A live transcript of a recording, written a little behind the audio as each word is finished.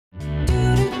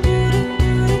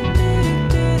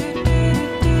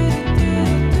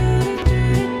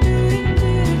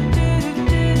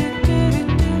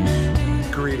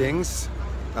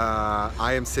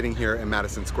I am sitting here in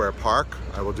Madison Square Park.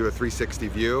 I will do a 360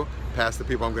 view past the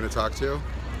people I'm going to talk to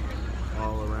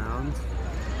all around.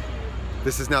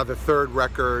 This is now the third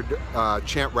record,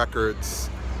 Chant Records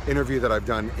interview that I've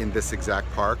done in this exact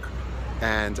park.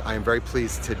 And I am very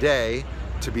pleased today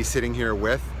to be sitting here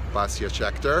with Basya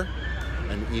Schechter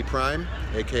and ePRHYME,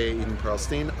 aka Eden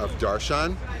Pearlstein of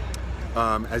Darshan.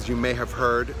 As you may have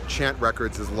heard, Chant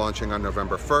Records is launching on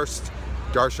November 1st.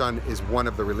 Darshan is one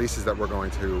of the releases that we're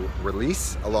going to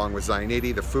release, along with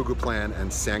Zion80, the Fugu Plan, and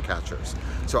Sandcatchers.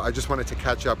 So I just wanted to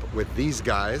catch up with these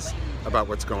guys about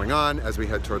what's going on as we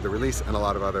head toward the release and a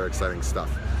lot of other exciting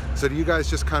stuff. So do you guys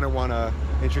just kind of want to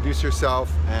introduce yourself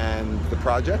and the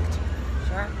project?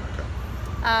 Sure. Okay.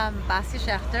 Basya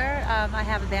Schechter. I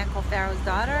have a band called Pharaoh's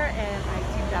Daughter, and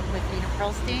I teamed up with Eden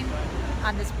Pearlstein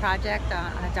on this project,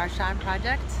 on a Darshan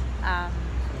project.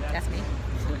 That's me.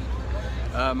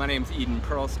 My name's Eden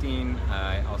Pearlstein.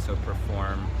 I also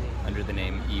perform under the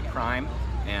name ePRHYME,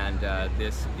 and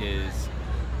this is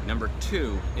number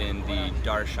 2 in the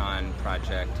Darshan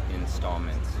project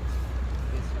installments.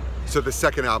 So the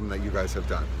second album that you guys have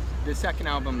done? The second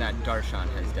album that Darshan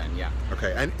has done, yeah.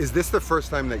 Okay, and is this the first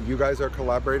time that you guys are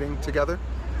collaborating together?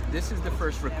 This is the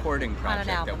first recording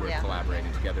project that we're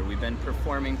collaborating together. We've been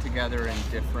performing together in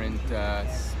different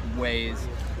ways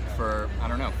for, I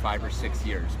don't know, 5 or 6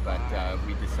 years, but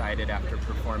we decided after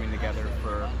performing together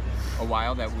for a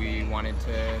while that we wanted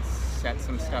to set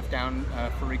some stuff down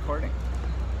for recording.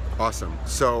 Awesome.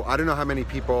 So I don't know how many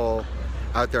people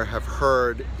out there have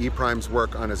heard ePRHYME's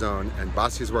work on his own and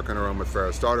Basya's work on her own with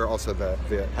Pharaoh's Daughter, also the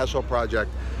Heschel project.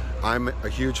 I'm a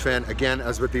huge fan. Again,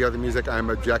 as with the other music, I'm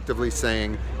objectively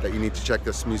saying that you need to check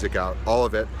this music out, all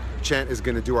of it. Chant is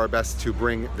going to do our best to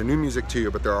bring the new music to you,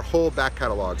 but there are whole back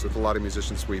catalogs with a lot of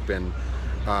musicians we've been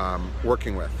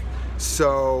working with.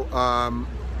 So,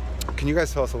 can you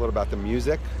guys tell us a little about the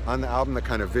music on the album, the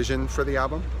kind of vision for the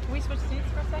album? Can we switch seats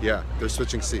for a second? Yeah, they're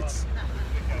switching seats.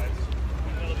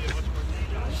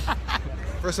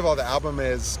 First of all, the album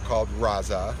is called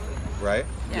Raza, right?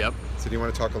 Yeah. Yep. So do you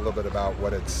want to talk a little bit about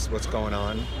what's going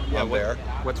on there?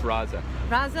 What's Raza?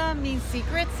 Raza means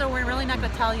secret, so we're really not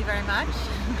going to tell you very much.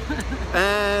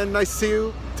 And nice to see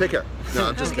you. Take care. No,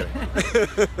 I'm just kidding.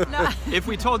 No. If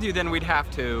we told you, then we'd have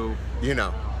to. You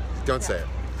know, don't say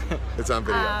it. It's on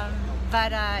video.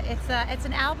 But it's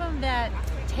an album that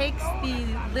takes the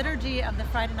liturgy of the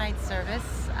Friday night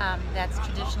service that's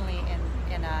traditionally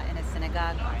in a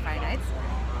synagogue on Friday nights,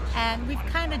 and we've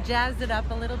kind of jazzed it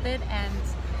up a little bit and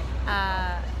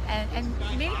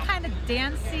made it kind of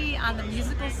dancey on the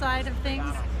musical side of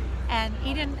things. And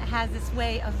Eden has this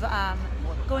way of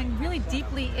going really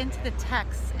deeply into the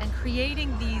text and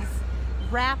creating these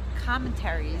rap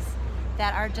commentaries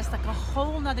that are just like a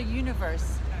whole nother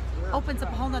universe, opens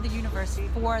up a whole nother universe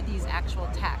for these actual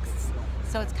texts.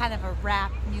 So it's kind of a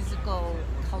rap musical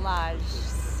collage,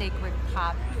 sacred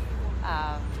pop,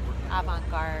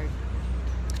 avant-garde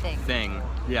thing.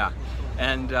 Yeah.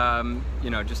 And you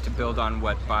know, just to build on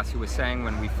what Basya was saying,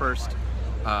 when we first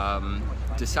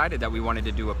decided that we wanted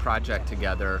to do a project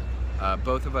together,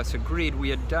 both of us agreed. We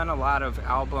had done a lot of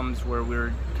albums where we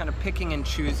were kind of picking and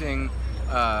choosing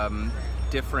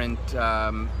different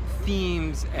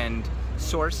themes and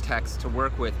source texts to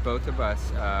work with. Both of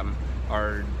us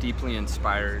are deeply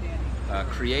inspired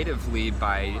creatively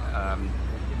by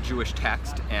Jewish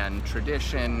text and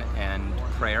tradition and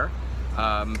prayer.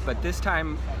 But this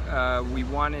time we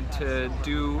wanted to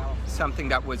do something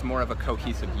that was more of a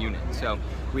cohesive unit. So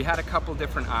we had a couple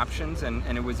different options,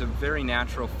 and it was a very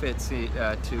natural fit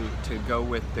to go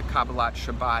with the Kabbalat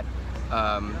Shabbat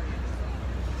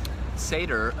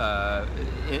Seder,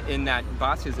 in that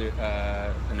Basya is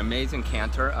an amazing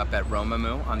cantor up at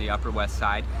Romamu on the Upper West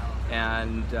Side.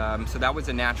 And so that was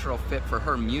a natural fit for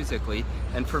her musically.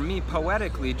 And for me,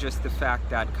 poetically, just the fact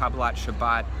that Kabbalat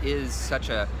Shabbat is such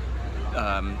a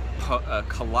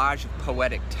collage of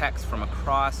poetic texts from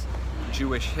across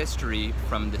Jewish history,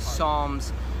 from the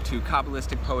Psalms to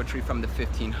Kabbalistic poetry from the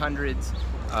 1500s,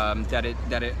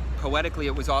 that it poetically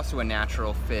it was also a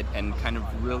natural fit and kind of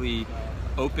really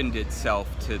opened itself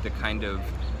to the kind of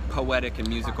poetic and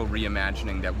musical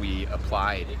reimagining that we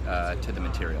applied to the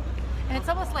material. And it's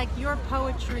almost like your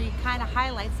poetry kind of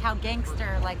highlights how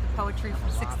gangster, like the poetry from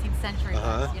 16th century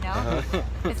was, you know?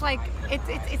 It's like,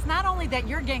 it's not only that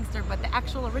you're gangster, but the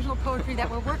actual original poetry that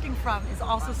we're working from is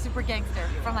also super gangster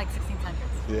from like 1600s.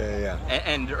 Yeah.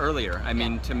 And earlier. I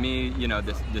mean, to me, you know,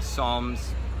 the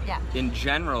Psalms in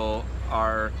general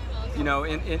are, you know,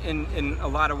 in a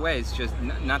lot of ways, just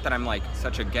not that I'm like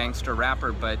such a gangster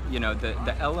rapper, but you know,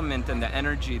 the element and the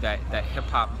energy that hip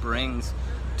hop brings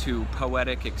to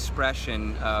poetic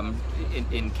expression,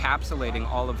 encapsulating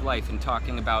all of life and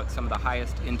talking about some of the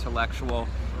highest intellectual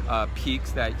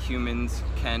peaks that humans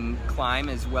can climb,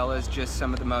 as well as just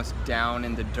some of the most down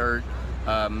in the dirt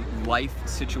life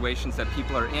situations that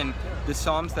people are in. The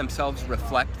Psalms themselves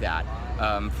reflect that.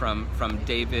 From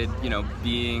David,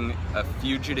 being a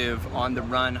fugitive on the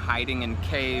run, hiding in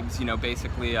caves,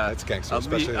 basically that's gangster, a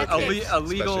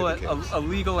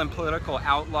legal and political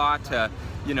outlaw, to,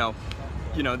 the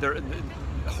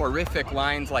horrific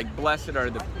lines like "Blessed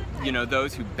are the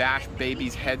those who bash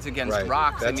babies' heads against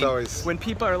rocks." That's always... when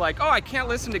people are like, "Oh, I can't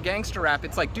listen to gangster rap,"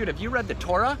 it's like, dude, have you read the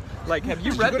Torah? Like, have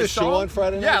you read the Psalm? Shul on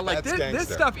Friday night? Yeah, like this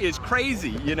stuff is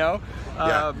crazy,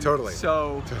 Yeah, totally.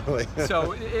 So totally.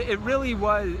 So it really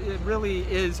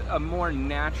is a more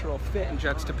natural fit and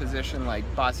juxtaposition, like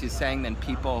Basya is saying, than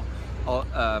people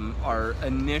are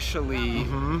initially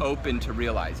open to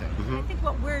realizing. I think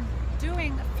what we're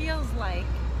doing feels like,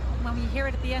 when we hear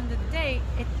it at the end of the day,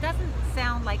 it doesn't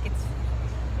sound like it's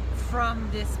from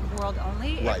this world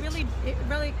only. Right.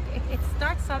 It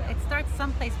starts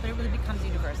someplace, but it really becomes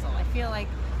universal. I feel like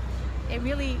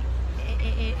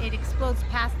it explodes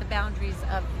past the boundaries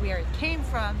of where it came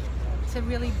from to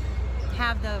really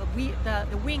have the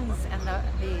wings and the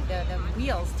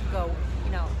wheels to go,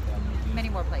 many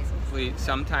more places.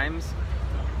 Sometimes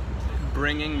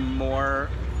bringing more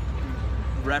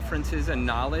references and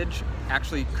knowledge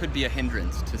actually could be a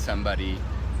hindrance to somebody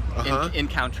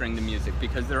encountering the music,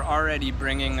 because they're already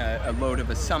bringing a load of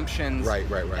assumptions. Right.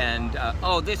 And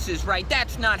oh, this is right,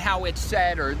 that's not how it's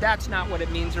said, or that's not what it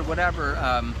means, or whatever.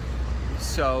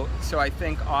 So I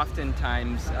think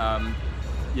oftentimes,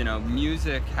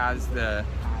 music has the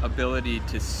ability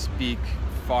to speak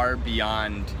far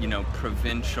beyond,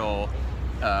 provincial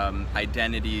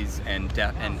identities and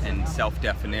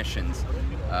self-definitions.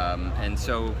 And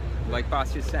so, like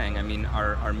Basya is saying, I mean,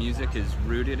 our music is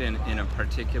rooted in a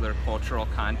particular cultural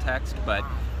context, but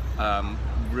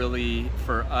really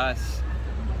for us,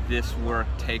 this work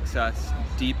takes us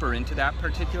deeper into that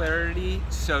particularity,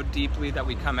 so deeply that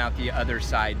we come out the other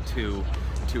side to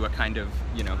a kind of,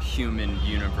 human,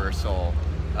 universal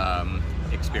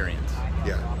experience.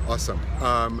 Yeah, awesome.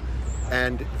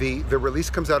 And the release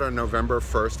comes out on November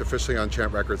 1st, officially on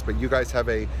Chant Records, but you guys have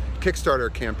a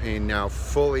Kickstarter campaign now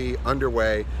fully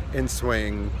underway, in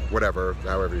swing, whatever,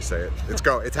 however you say it.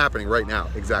 It's happening right now,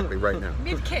 exactly right now.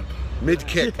 Mid-kick.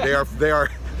 Mid-kick, they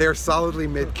are solidly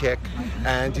mid-kick.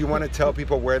 And do you want to tell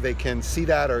people where they can see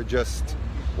that, or just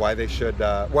why they should,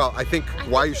 well, I think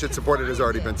why you should support it has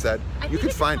already been said. You can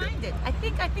find it. I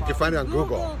think you can find it on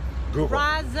Google.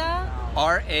 Raza.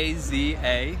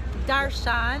 R-A-Z-A.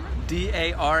 Darshan.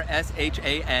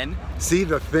 D-A-R-S-H-A-N. See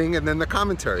the thing and then the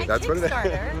commentary. That's what it is.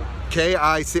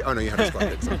 K-I-C. Oh no, you have to spell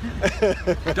it. So.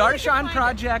 Darshan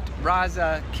Project,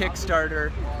 Raza,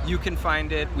 Kickstarter. You can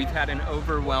find it. We've had an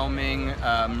overwhelming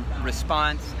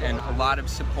response and a lot of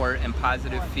support and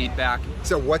positive feedback.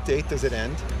 So what date does it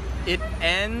end? It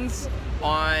ends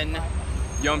on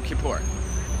Yom Kippur.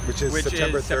 Which is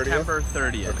September 30th? September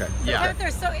 30th. Okay. Yeah.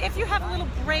 So if you have a little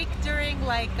break during,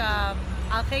 like,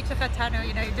 you're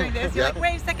doing this, you're like,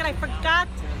 wait a second, I forgot.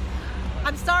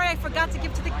 I'm sorry, I forgot to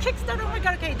give to the Kickstarter. Oh my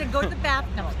God, okay, then go to the bath.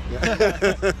 No.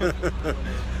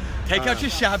 Take out your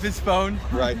Shabbos phone.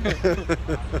 Right.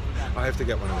 I have to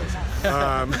get one of those.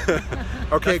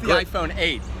 Okay, that's the great. iPhone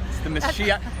 8.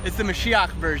 It's the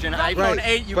Mashiach version. Right. iPhone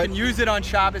 8, you can use it on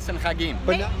Shabbos and Chagim.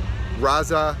 But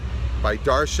Raza by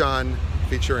Darshan,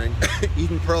 featuring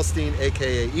Eden Pearlstein,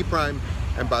 aka ePRHYME,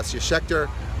 and Basya Schechter,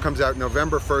 comes out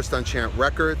November 1st on Chant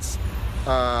Records.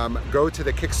 Go to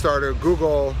the Kickstarter,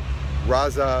 Google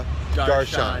Raza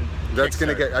Darshan. That's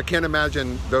gonna get, I can't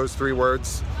imagine those 3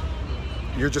 words.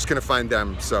 You're just gonna find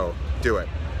them, so do it.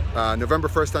 November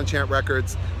 1st on Chant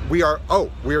Records. We are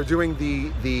doing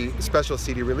the special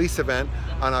CD release event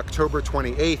on October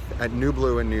 28th at New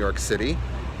Blue in New York City.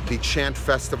 The Chant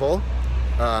Festival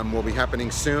will be happening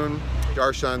soon.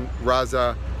 Darshan,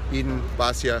 Raza, Eden,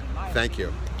 Basya, thank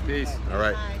you. Peace. All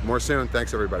right, more soon.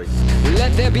 Thanks, everybody.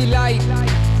 Let there be light.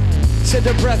 Set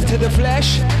the breath to the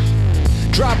flesh.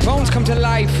 Dry bones come to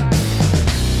life.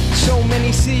 So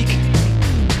many seek,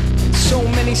 so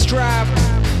many strive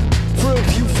for a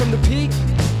view from the peak.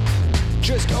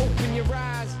 Just open